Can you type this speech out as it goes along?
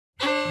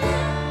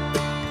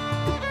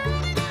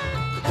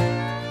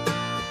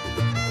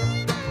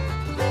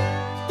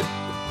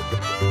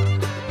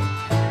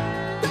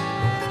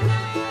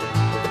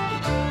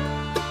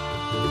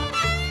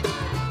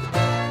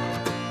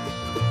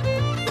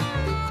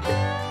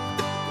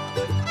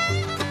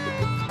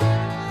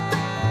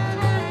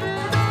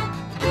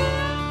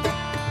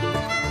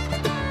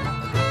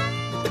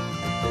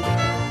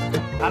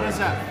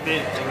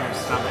fit in your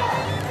stomach.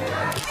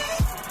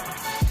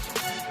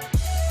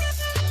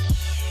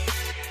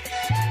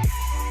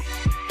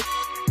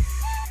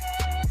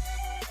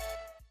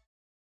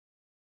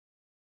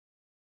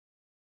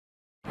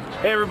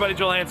 Hey everybody,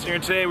 Joel Hansen here,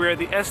 and today we're at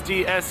the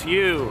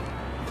SDSU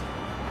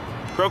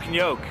Broken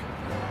Yoke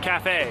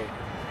Cafe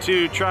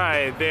to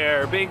try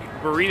their big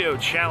burrito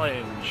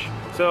challenge.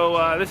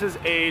 So this is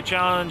a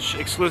challenge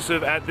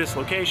exclusive at this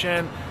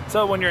location.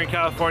 So when you're in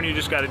California, you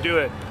just got to do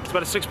it. It's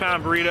about a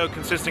 6-pound burrito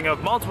consisting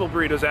of multiple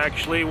burritos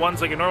actually.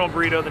 One's like a normal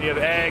burrito, then you have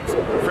eggs,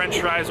 french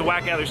fries, a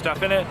whack other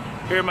stuff in it.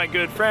 Here are my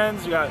good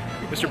friends. You got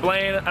Mr.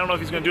 Blaine. I don't know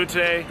if he's going to do it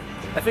today.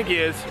 I think he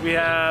is. We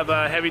have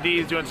Heavy D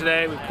is doing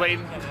today with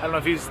Clayton. I don't know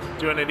if he's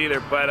doing it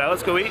either, but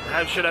let's go eat.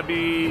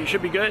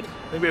 Should be good.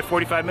 Maybe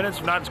 45 minutes.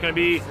 If not, it's going to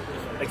be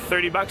like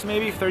 30 bucks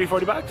maybe, 30,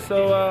 40 bucks.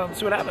 So let's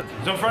see what happens.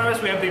 So in front of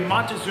us we have the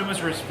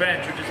Montezuma's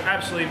Revenge, which is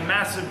absolutely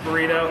massive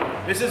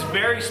burrito. This is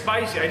very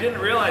spicy. I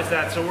didn't realize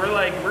that, so we're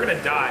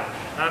gonna die.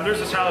 There's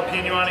this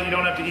jalapeno on it. You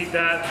don't have to eat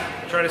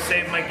that. Try to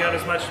save my gut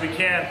as much as we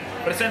can.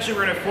 But essentially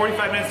we're gonna have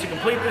 45 minutes to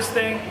complete this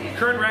thing.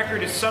 Current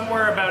record is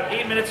somewhere about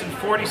 8 minutes and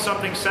 40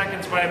 something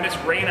seconds by Miss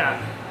Reina.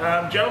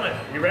 Gentlemen,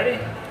 you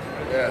ready?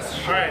 Yes.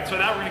 Sure. All right, so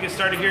now we're gonna get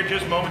started here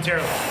just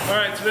momentarily. All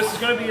right, so this is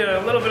gonna be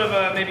a little bit of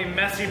a maybe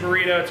messy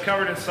burrito. It's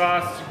covered in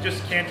sauce. You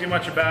just can't do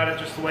much about it,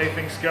 just the way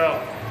things go.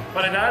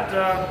 But at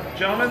that,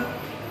 gentlemen,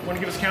 want to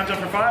give us a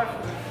countdown for 5?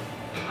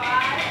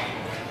 5,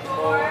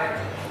 4,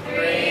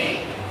 3,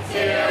 2,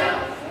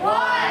 1.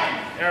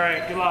 All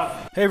right, good luck.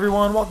 Hey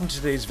everyone, welcome to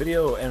today's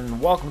video and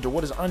welcome to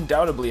what is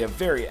undoubtedly a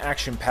very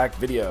action-packed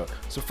video.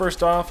 So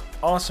first off,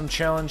 awesome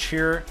challenge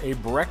here, a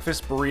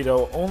breakfast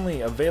burrito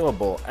only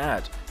available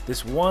at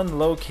this one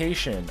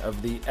location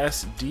of the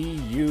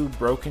SDU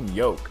Broken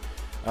Yoke.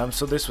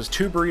 So this was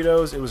 2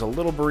 burritos. It was a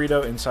little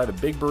burrito inside a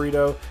big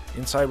burrito.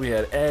 Inside we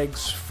had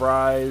eggs,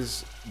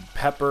 fries,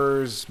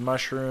 peppers,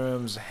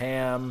 mushrooms,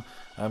 ham,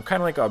 kind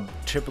of like a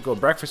typical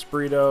breakfast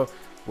burrito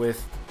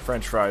with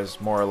french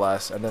fries more or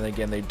less. And then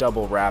again they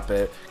double wrap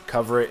it,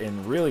 cover it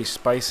in really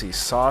spicy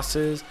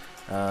sauces,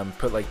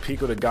 put like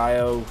pico de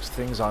gallo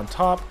things on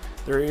top.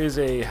 There is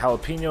a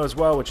jalapeno as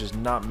well, which is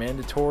not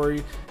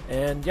mandatory.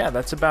 And yeah,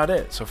 that's about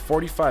it. So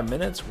 45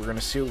 minutes, we're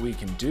gonna see what we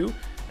can do.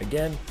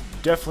 Again,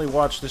 definitely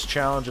watch this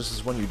challenge. This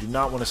is one you do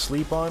not want to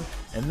sleep on.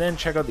 And then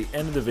check out the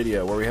end of the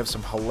video where we have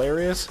some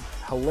hilarious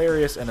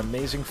and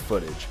amazing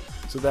footage.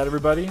 So that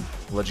everybody,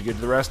 I'll let you get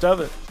to the rest of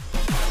it.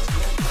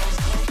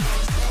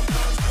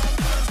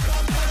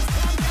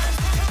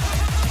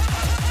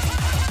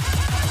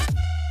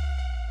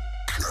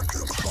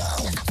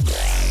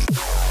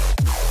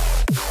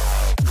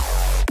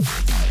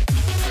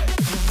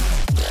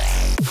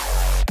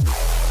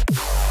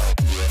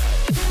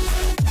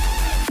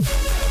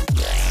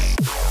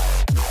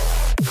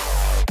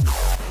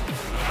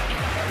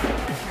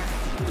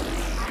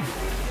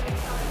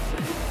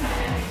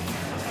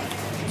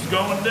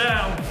 Going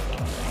down.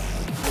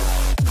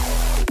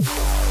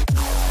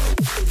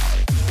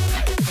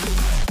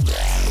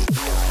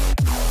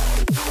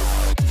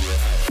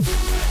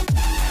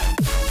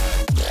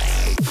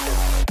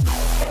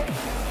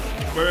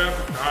 We're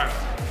after time.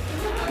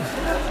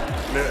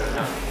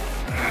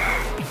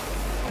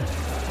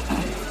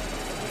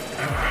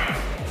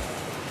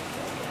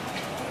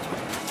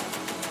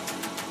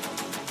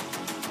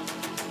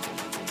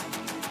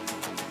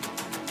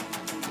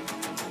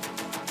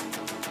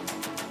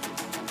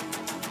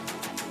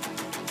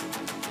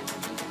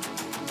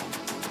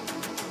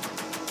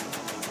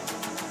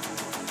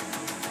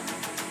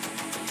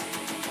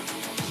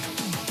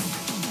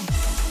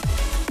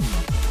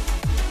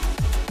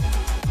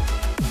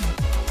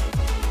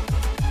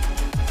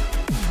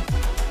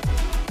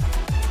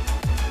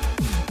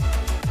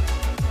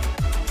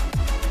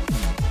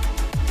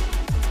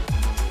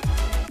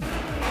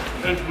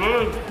 It's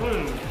very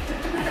clean.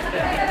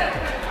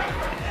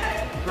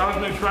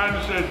 I was trying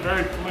to say it's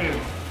very clean.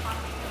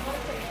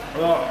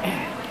 Oh.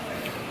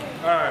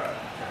 All right.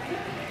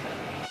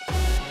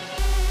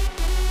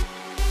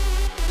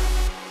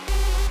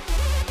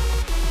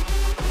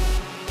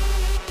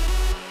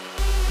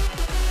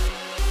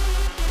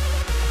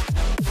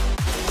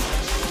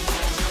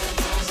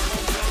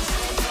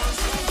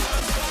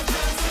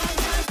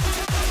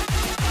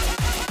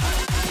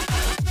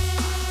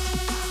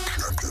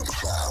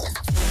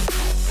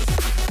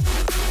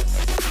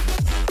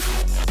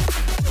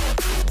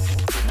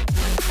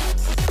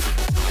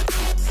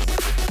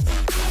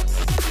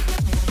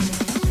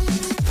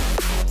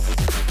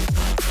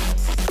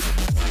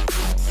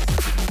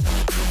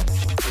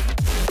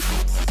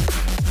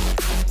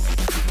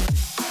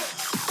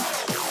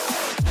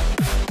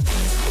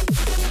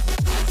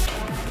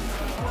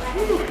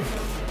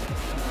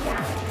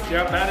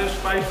 Yep, that is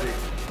spicy.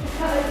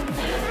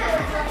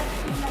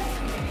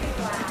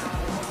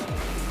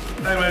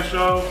 Anyway,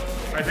 so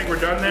I think we're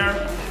done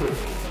there.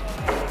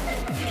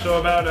 So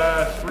about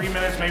 3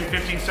 minutes, maybe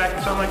 15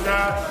 seconds, something like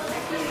that.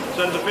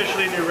 So it's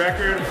officially a new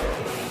record.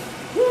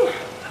 Whew.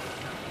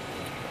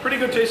 Pretty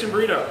good tasting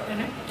burrito.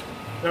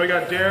 Then we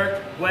got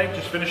Derek, Blake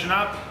just finishing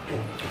up.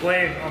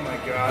 Blaine, oh my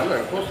God.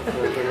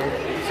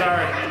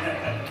 Sorry,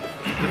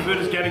 the food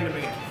is getting to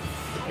me.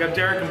 We got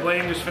Derek and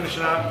Blaine just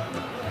finishing up.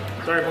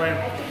 Sorry, Blaine.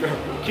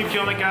 Keep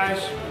killing it,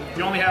 guys.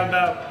 You only have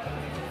about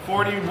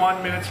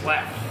 41 minutes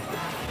left.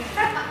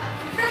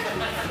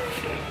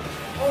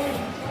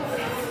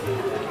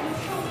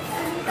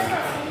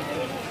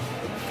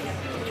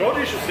 Told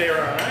you should stay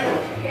around, right?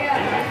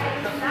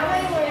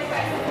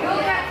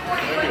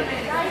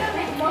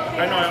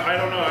 I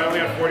don't know. I only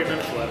have 40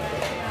 minutes left.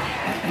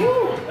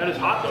 Woo! That is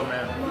hot though,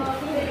 man.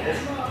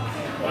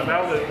 My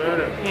mouth is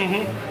burning.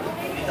 Keep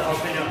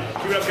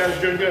it up,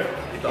 guys. You're doing good.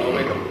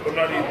 I'm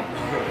not eating.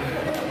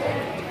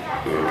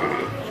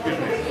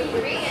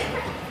 Excuse me.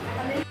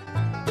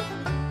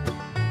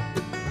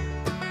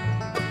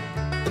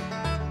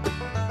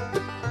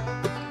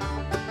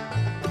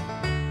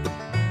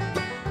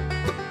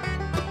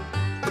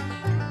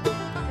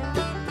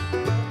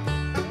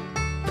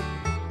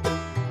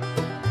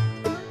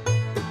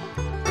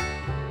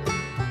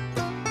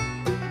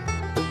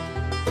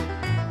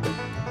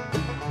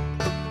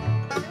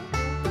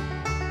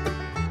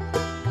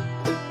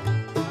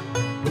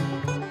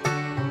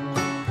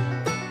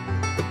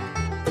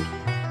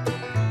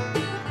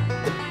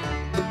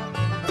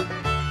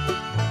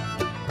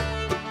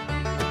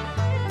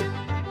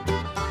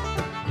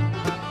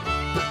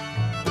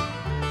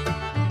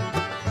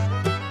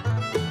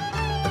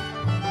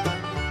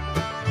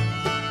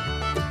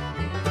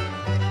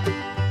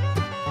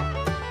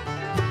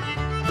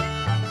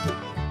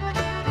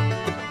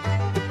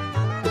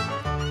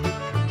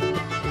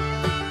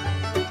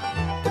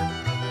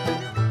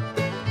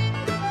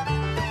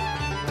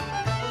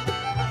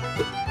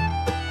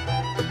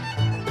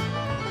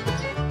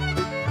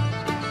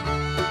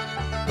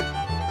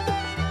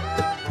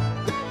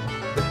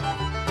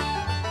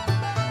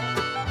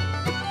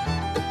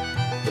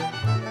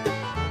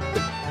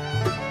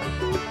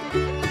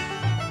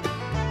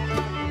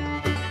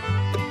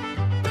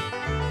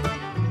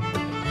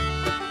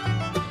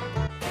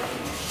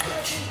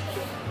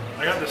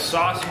 I got the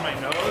sauce in my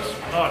nose.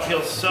 Oh, it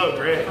feels so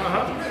great.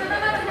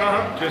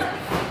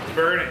 Just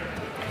burning.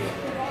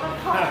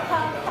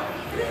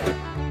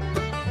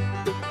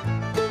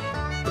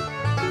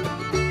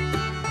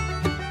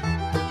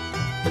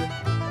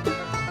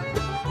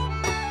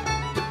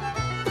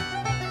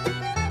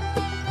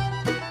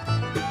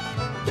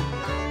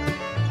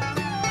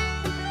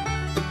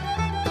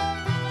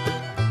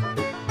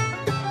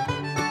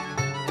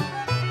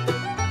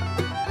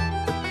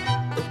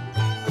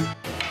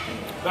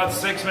 About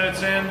 6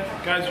 minutes in,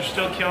 guys are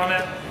still killing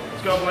it.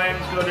 Let's go, Blaine.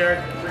 Let's go, Derek.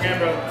 Bring it in,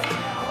 bro.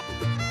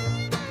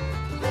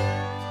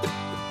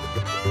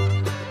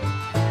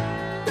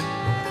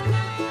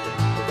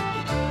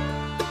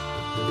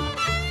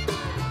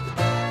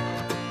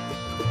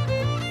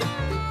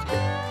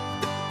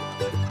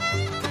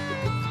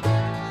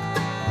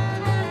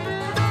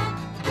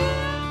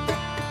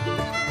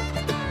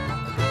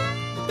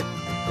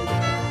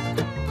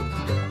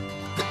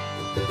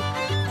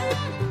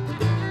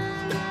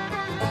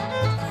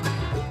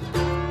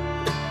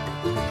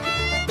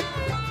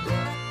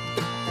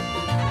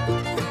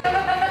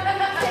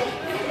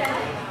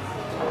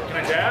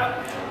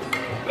 Jab,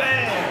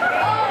 bang!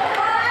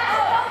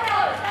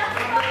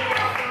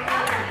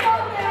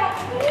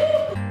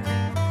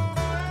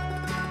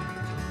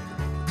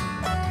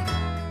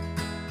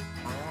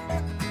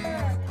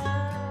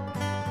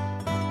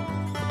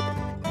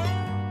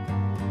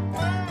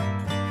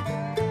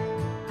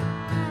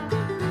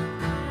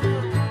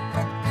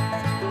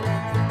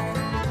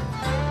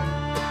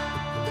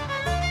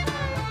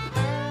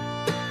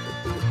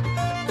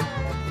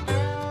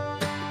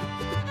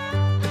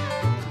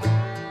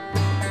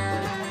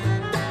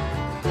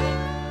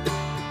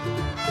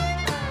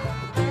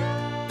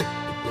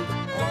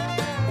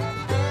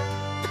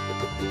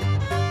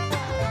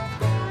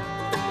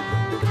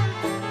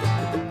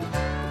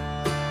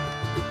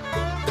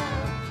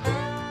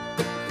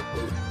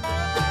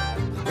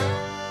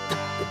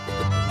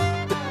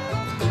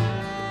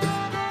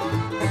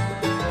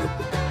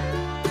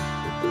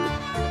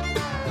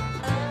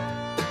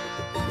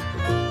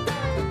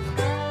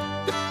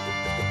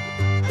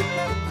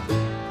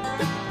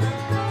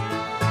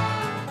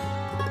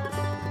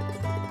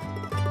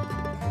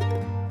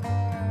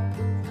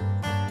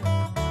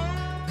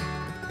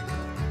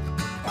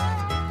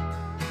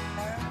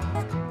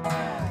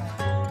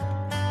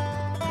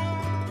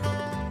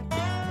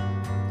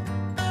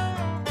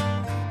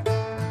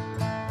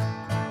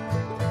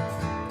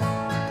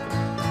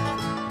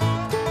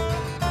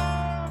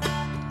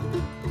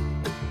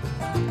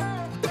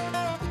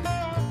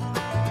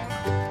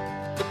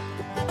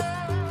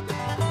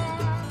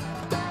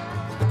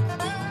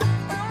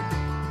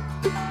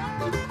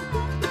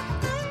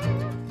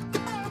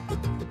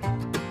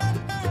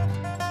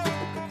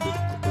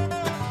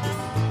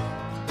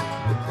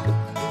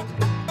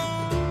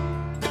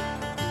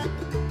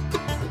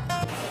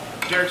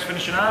 Derek's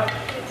finishing up.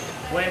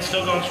 Blaine's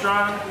still going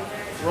strong.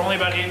 We're only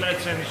about 8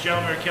 minutes in. These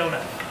gentlemen are killing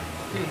it.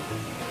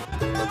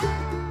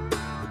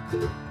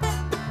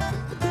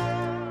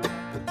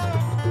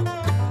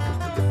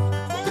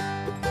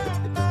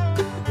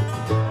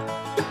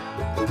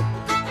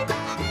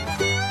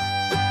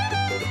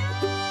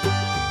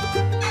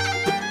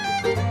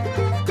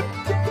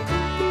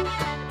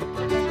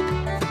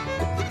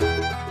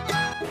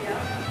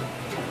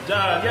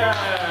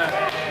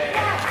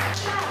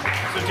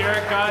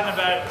 got in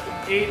about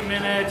 8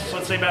 minutes,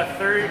 let's say about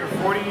 30 or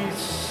 40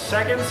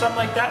 seconds, something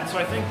like that. So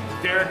I think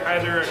Derek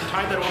either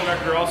tied that old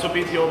record or also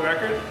beat the old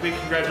record. Big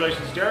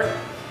congratulations, Derek.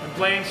 And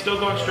Blaine still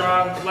going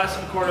strong, less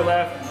than a quarter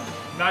left.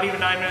 Not even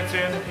 9 minutes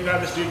in. You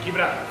got this, dude. Keep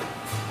it up.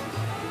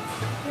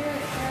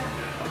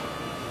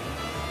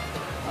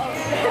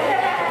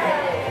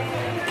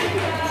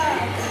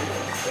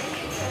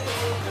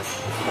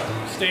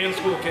 Stay in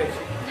school, kids.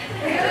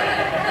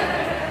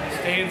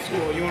 Stay in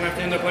school. You won't have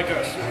to end up like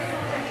us.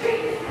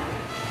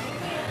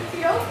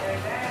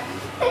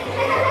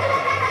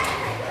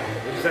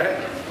 What is that?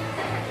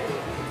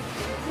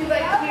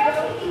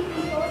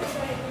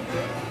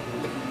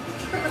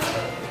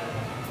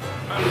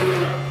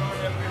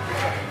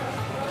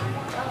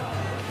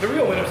 The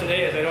real win of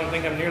today is I don't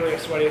think I'm nearly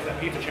as sweaty as that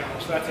pizza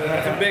challenge. So that's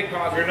a big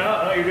positive. You're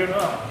not? No, you're doing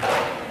well.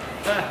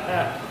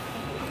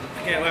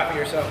 You can't laugh at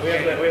yourself. We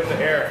have the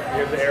air. We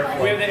have the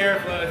airflow. We have the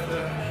airflow. It's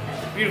the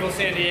beautiful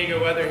San Diego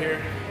weather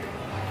here.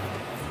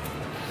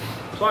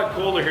 It's a lot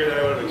colder here than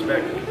I would have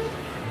expected.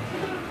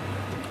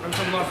 I'm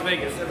from Las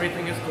Vegas.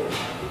 Everything is cold.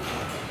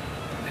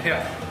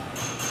 Yeah.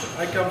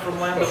 I come from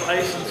land of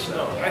ice and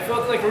snow. I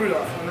felt like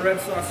Rudolph when the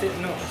red sauce hit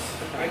nose.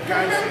 I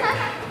gotta say.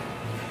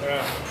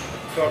 Yeah.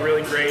 Felt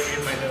really great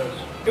in my nose.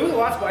 It was a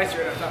lot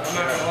spicier than I thought. I'm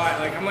not gonna lie.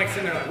 Like I'm like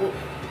sitting there like, whoa.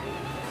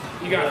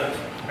 You got it.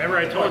 Remember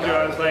I told you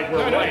I was like,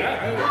 we're white.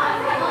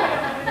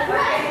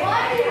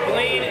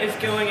 Blaine is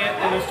killing it.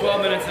 It was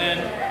 12 minutes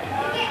in.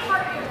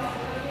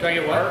 Do I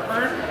get what?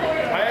 Heartburn?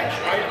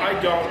 I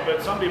don't,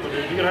 but some people do.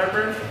 Do you get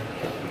heartburn?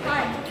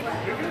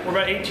 We're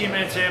about 18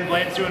 minutes in.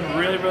 Blaine's doing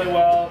really, really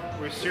well.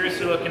 We're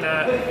seriously looking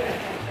at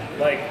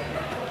like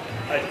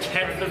a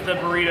 1/10 of the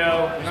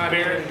burrito.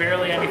 There's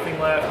barely anything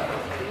left.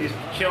 He's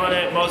killing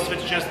it. Most of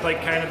it's just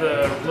like kind of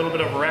a little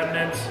bit of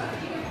remnants.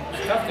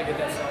 It's tough to get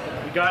that stuff.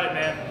 You got it,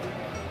 man.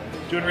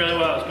 Doing really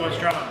well. It's going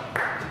strong.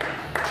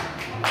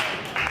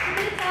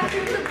 That's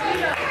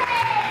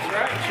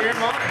right. Cheer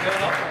him on. Go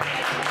help him.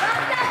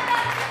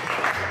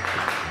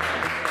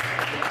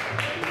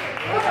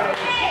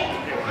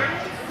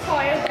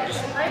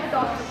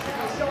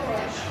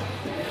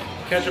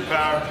 Ketchup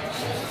power.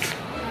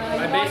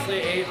 I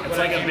basically ate. It's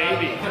like a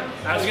baby.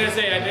 I was gonna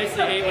say I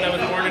basically ate when I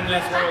was born into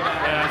this world.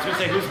 Yeah, I was gonna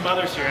say whose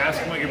mother's here?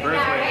 Ask him what your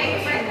birthday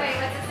is.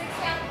 What's the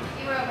 6 count?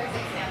 You were over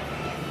 6 counts.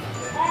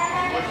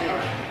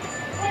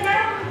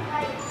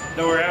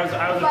 Don't worry, I was a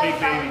big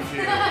baby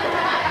too.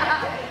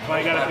 That's why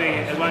I got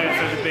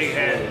such a big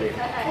head.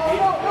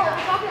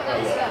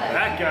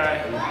 That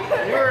guy.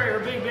 You were a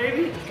big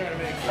baby? Kind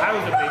of big. I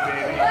was a big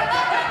baby.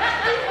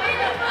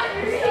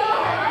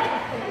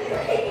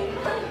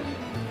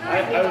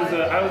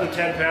 I was a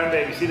 10-pound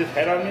baby. See this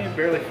head on me? It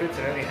barely fits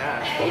in any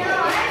hat.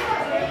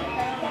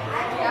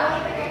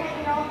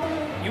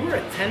 You were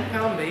a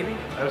 10-pound baby?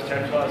 I was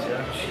 10 plus,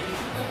 yeah.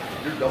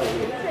 You're double.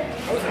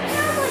 I was like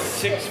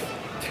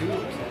 6'2" or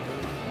something.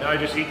 No, I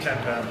just eat 10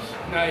 pounds.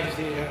 No, you just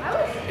eat,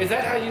 yeah. Is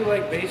that how you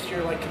like base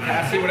your like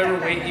capacity, whatever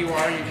weight you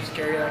are, you just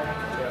carry that?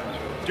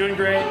 Yeah. Doing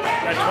great.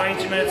 Got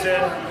 22 minutes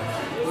in.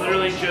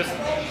 Literally just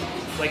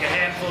like a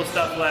handful of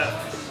stuff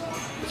left.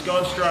 It's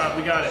going strong.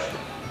 We got it.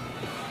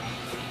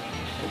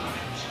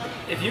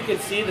 If you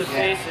could see the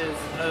faces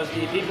of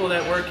the people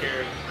that work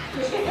here.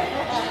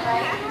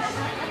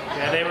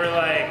 Yeah, they were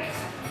like,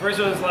 first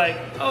it was like,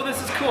 oh,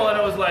 this is cool. And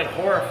it was like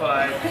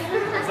horrified.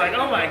 It was like,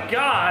 oh my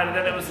God. And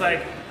then it was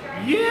like,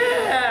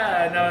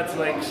 yeah! Now it's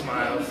like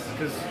smiles,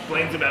 because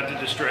Blaine's about to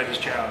destroy this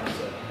challenge.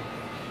 So.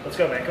 Let's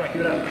go, man. Come on,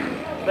 keep it up.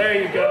 There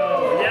you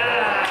go.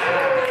 Yeah!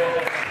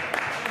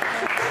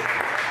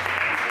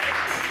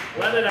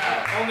 Let it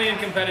out. Only in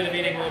competitive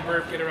eating will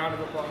burp get a round of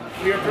applause.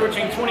 We are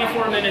approaching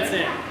 24 minutes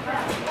in.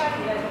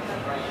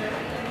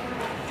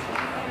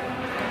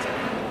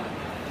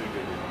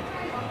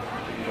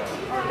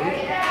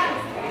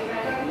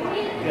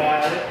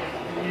 Got it.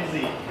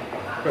 Easy.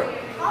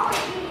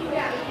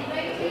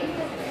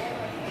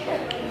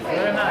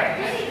 Very nice.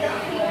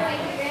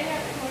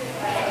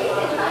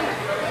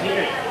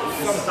 Here,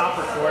 stop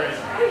recording.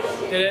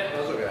 Did it? That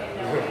was okay.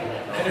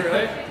 Did it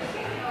really?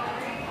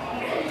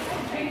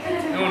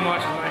 No one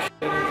watches my shit.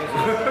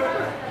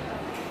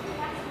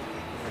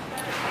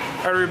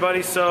 Alright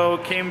everybody, so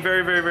came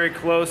very, very, very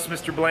close.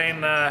 Mr.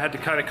 Blaine had to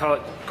kind of call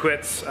it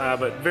quits,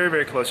 but very,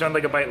 very close. Sounded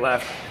like a bite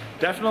left.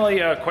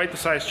 Definitely quite the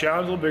size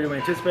challenge, a little bigger than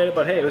anticipated,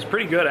 but hey, it was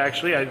pretty good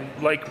actually. I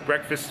like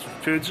breakfast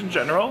foods in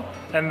general,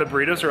 and the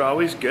burritos are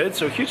always good,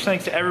 so huge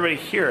thanks to everybody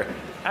here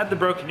at the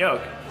Broken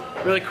Yoke.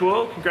 Really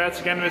cool.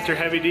 Congrats again to Mr.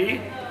 Heavy D.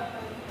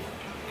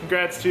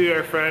 Congrats to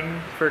our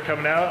friend for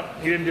coming out.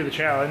 He didn't do the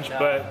challenge,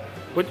 but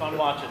fun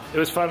watching. It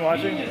was fun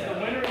watching? He is the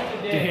winner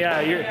of the day.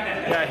 Yeah,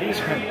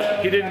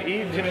 he didn't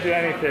eat, didn't do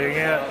anything.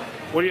 Yeah.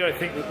 What do you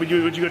think? Would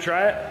you go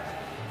try it?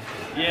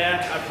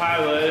 Yeah, I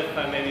probably would if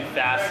I maybe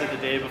fasted the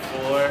day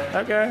before.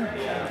 Okay,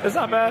 yeah. It's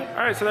not bad.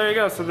 All right, so there you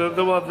go. So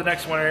we'll have the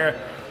next one here.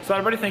 So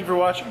everybody, thank you for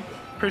watching.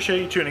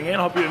 Appreciate you tuning in.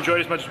 Hope you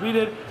enjoyed as much as we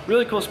did.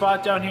 Really cool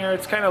spot down here.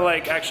 It's kind of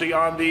like actually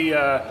on the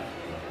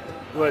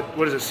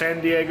what is it,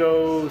 San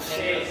Diego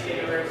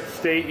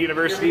State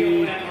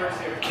University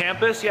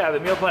campus. Yeah, the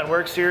meal plan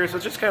works here, so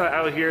it's just kind of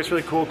out here. It's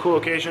really cool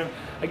location.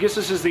 I guess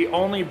this is the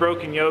only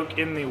Broken Yoke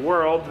in the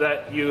world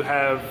that you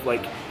have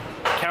like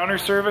counter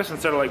service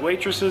instead of like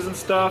waitresses and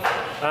stuff.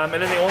 And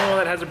then the only one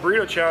that has a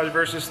burrito challenge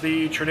versus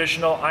the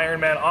traditional Iron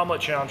Man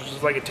omelet challenge, which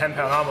is like a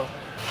 10-pound omelet.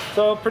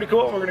 So pretty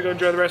cool. We're gonna go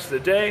enjoy the rest of the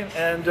day.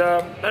 And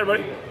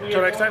everybody,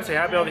 until next time, stay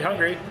happy, healthy,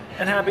 hungry,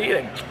 and happy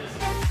eating.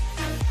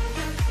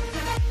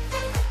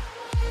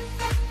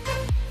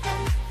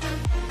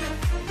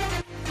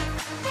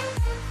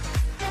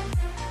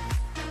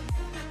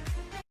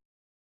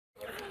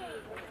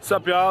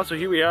 What's up, y'all? So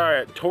here we are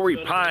at Torrey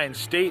Pines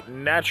State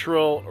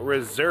Natural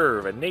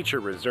Reserve, a nature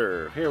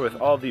reserve, here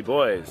with all the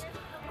boys.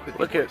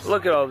 Look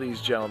at all these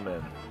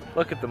gentlemen.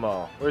 Look at them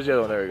all. Where's the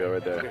other one? There we go,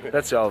 right there.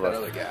 That's all of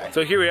us.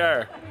 So here we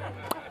are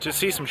to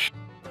see some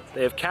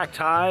They have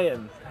cacti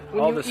and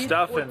all the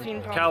stuff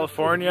in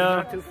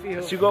California.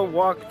 As you go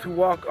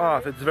walk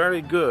off, it's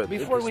very good.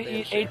 Before we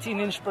eat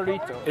 18-inch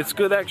burrito. It's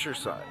good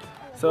exercise.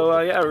 So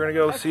yeah, we're gonna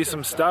go see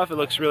some stuff. It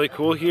looks really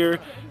cool here.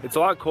 It's a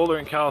lot colder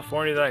in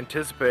California than I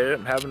anticipated.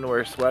 I'm having to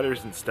wear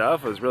sweaters and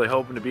stuff. I was really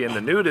hoping to be in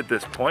the nude at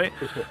this point,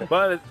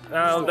 but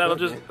that'll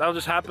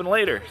just happen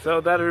later.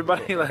 So that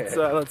everybody,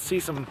 let's see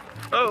some.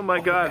 Oh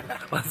my God!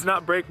 Let's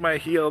not break my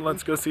heel.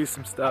 Let's go see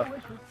some stuff.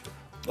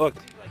 Look,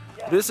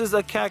 this is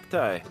a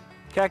cacti.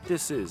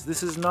 Cactuses.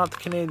 This is not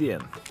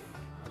Canadian.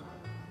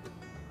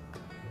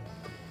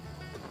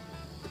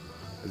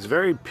 It's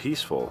very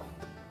peaceful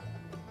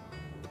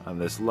on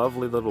this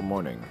lovely little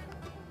morning.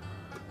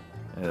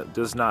 And it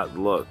does not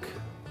look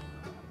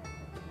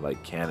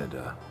like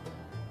Canada.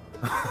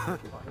 Back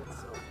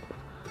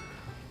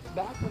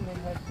when they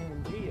had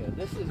Pangea,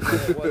 this is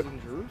where it was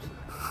in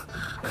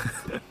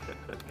Jerusalem.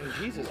 And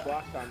Jesus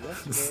walked on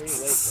this very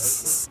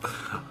lake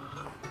right here.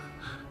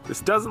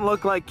 This doesn't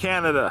look like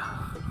Canada.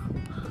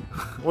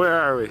 Where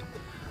are we?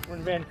 We're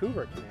in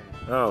Vancouver, Canada.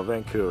 Oh,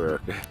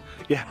 Vancouver, okay.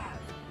 Yeah.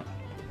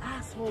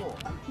 Asshole,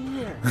 I'm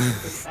here.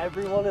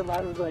 Everyone in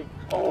line was like,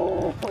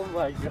 oh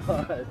my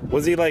God.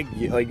 Was he like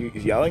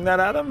yelling that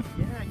at him?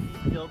 Yeah,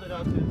 he yelled it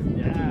out to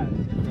his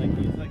dad. Like,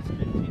 he's like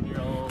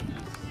 15-year-old.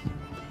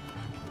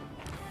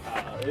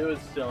 It was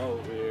so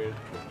weird.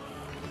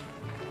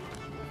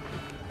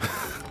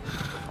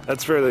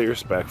 That's fairly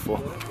respectful.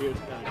 It was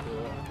kind of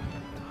cool.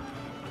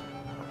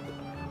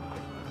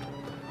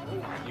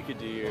 You could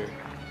do your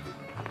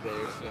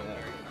there soon.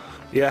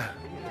 Yeah.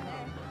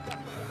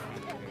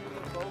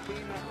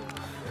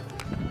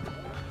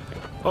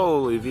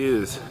 Holy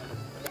views.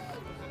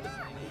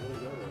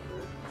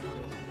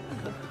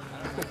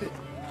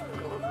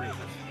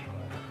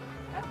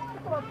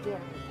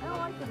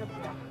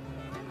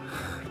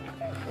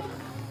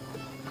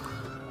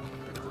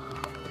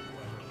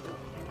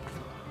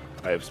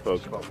 I have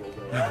spoken.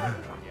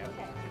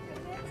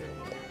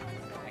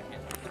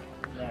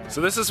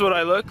 So this is what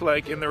I look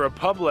like in the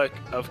Republic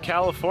of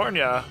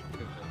California,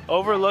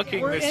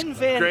 overlooking this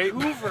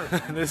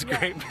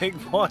great big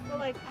point.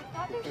 I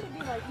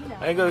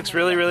think it looks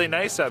really, really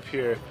nice up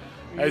here.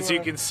 As you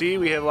can see,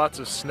 we have lots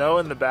of snow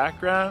in the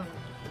background.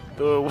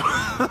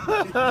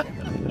 I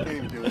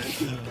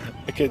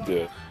can't do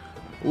it.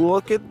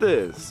 Look at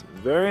this.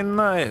 Very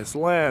nice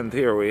land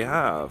here we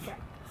have.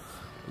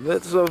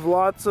 Bits of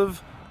lots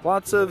of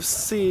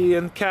sea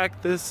and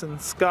cactus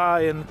and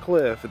sky and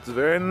cliff. It's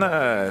very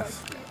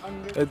nice.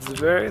 It's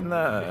very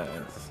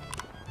nice.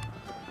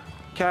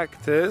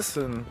 Cactus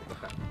and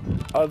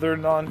other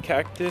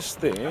non-cactus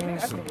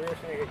things.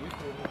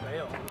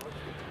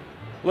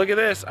 Look at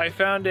this. I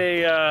found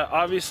a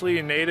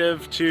obviously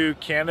native to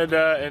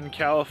Canada and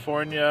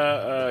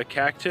California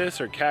cactus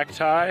or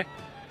cacti.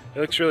 It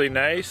looks really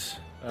nice.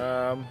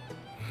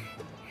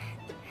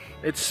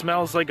 It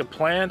smells like a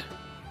plant.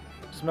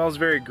 It smells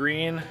very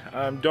green.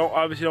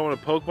 Obviously don't want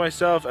to poke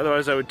myself,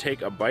 otherwise I would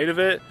take a bite of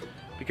it.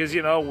 Because,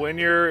 you know, when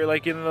you're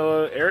like in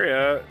the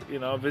area, you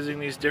know, visiting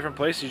these different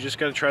places, you just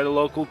got to try the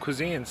local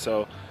cuisine.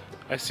 So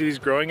I see these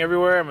growing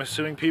everywhere. I'm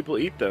assuming people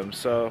eat them.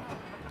 So,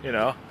 you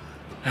know,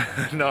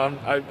 no,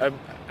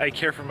 I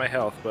care for my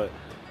health, but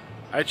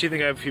I actually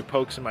think I have a few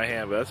pokes in my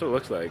hand, but that's what it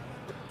looks like.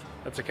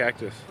 That's a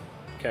cactus,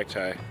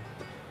 cacti.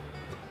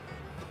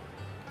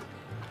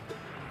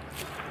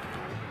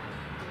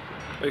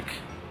 Like,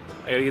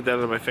 I gotta get that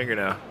out of my finger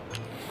now.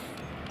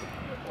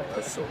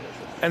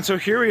 And so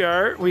here we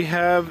are, we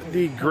have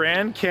the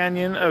Grand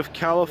Canyon of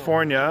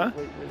California.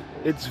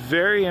 It's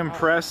very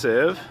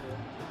impressive.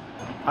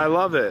 I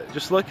love it.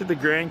 Just look at the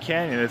Grand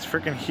Canyon. It's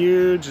freaking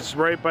huge. It's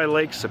right by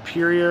Lake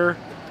Superior.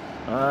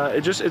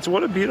 It's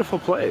what a beautiful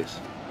place.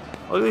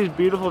 Look at these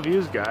beautiful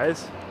views,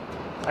 guys.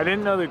 I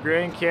didn't know the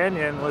Grand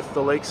Canyon with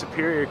the Lake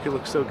Superior could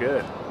look so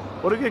good.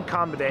 What a good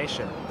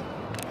combination.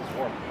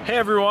 Hey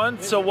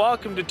everyone, so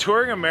welcome to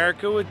Touring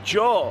America with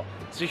Joel.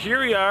 So here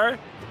we are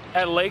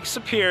at Lake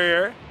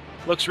Superior.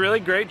 Looks really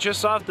great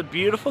just off the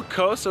beautiful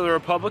coast of the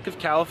Republic of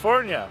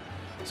California.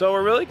 So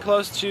we're really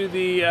close to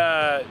the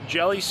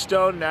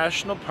Jellystone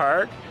National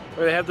Park,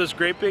 where they have those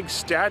great big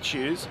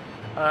statues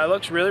It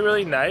looks really,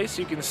 really nice.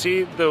 You can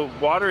see the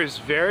water is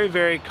very,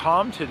 very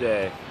calm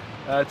today.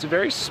 It's a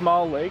very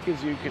small lake,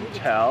 as you can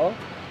tell.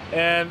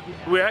 And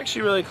we're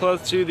actually really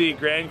close to the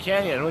Grand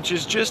Canyon, which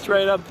is just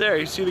right up there.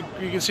 You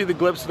can see the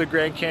glimpse of the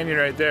Grand Canyon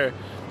right there.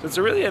 So it's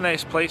a really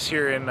nice place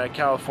here in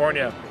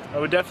California. I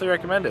would definitely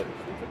recommend it.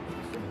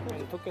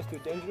 It took us to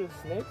dangerous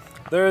snakes.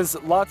 There's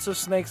lots of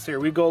snakes here.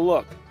 We go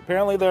look.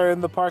 Apparently they're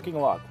in the parking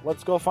lot.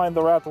 Let's go find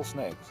the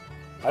rattlesnakes.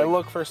 I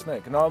look for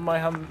snake.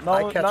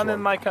 None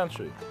in my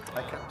country.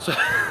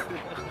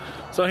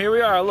 So here we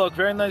are. Look,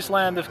 very nice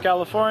land of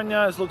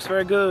California. This looks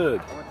very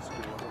good.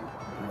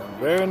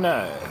 Very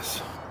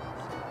nice.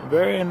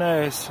 Very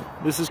nice.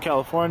 This is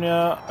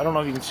California. I don't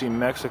know if you can see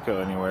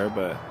Mexico anywhere,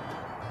 but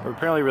we're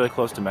apparently really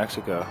close to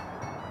Mexico.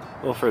 A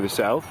little further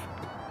south.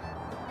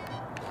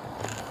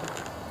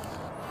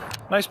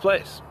 Nice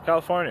place,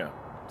 California.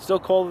 Still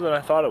colder than I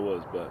thought it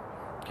was, but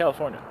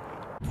California.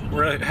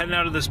 We're heading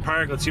out of this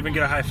park. Let's see if we can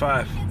get a high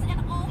five.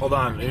 Hold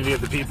on, I need to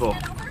get the people.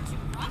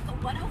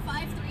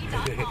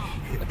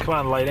 Come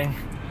on, lighting.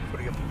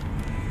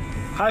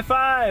 High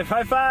five!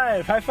 High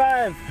five! High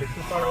five!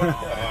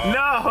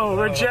 No!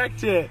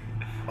 Reject it!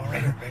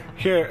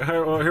 Here,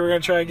 we're gonna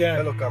try again.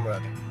 Hello,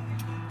 comrade.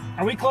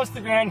 Are we close to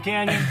the Grand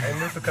Canyon? I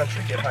moved the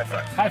country. Get high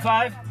five. High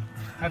five?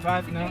 High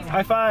five? No.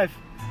 High five!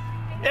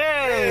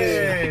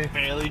 Yay!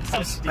 Barely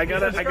touched I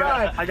got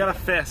a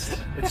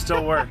fist. It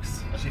still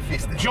works. She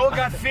fisted. Joel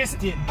got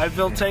fisted. I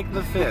will take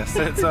the fist.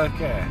 It's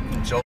okay. Joel